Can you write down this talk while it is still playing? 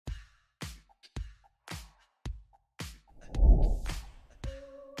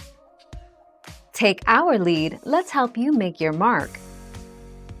Take our lead, let's help you make your mark.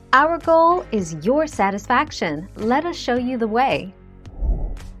 Our goal is your satisfaction. Let us show you the way.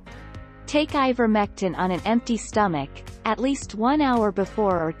 Take ivermectin on an empty stomach, at least 1 hour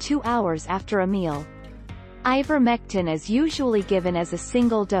before or 2 hours after a meal. Ivermectin is usually given as a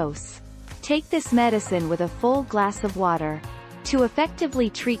single dose. Take this medicine with a full glass of water. To effectively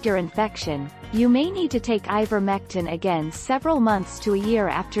treat your infection, you may need to take ivermectin again several months to a year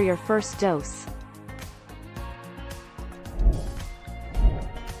after your first dose.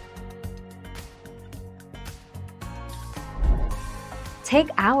 Take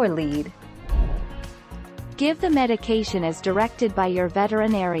our lead. Give the medication as directed by your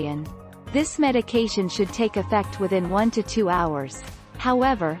veterinarian. This medication should take effect within 1 to 2 hours.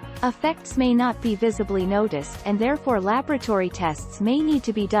 However, effects may not be visibly noticed and therefore laboratory tests may need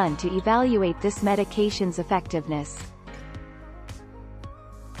to be done to evaluate this medication's effectiveness.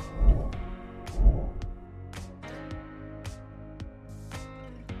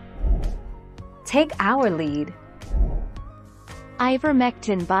 Take our lead.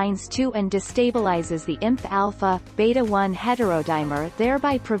 Ivermectin binds to and destabilizes the IMP-alpha-beta-1 heterodimer,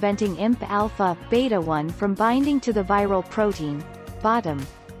 thereby preventing IMP-alpha-beta-1 from binding to the viral protein, bottom,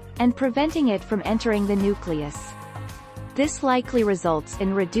 and preventing it from entering the nucleus. This likely results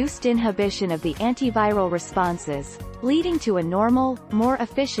in reduced inhibition of the antiviral responses, leading to a normal, more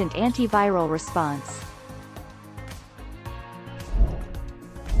efficient antiviral response.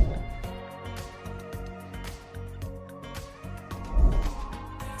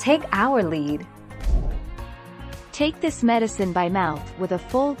 Take our lead. Take this medicine by mouth with a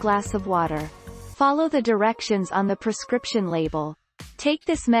full glass of water. Follow the directions on the prescription label. Take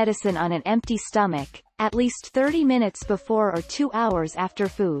this medicine on an empty stomach, at least 30 minutes before or 2 hours after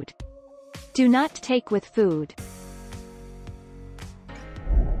food. Do not take with food.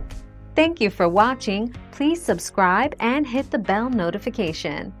 Thank you for watching. Please subscribe and hit the bell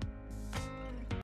notification.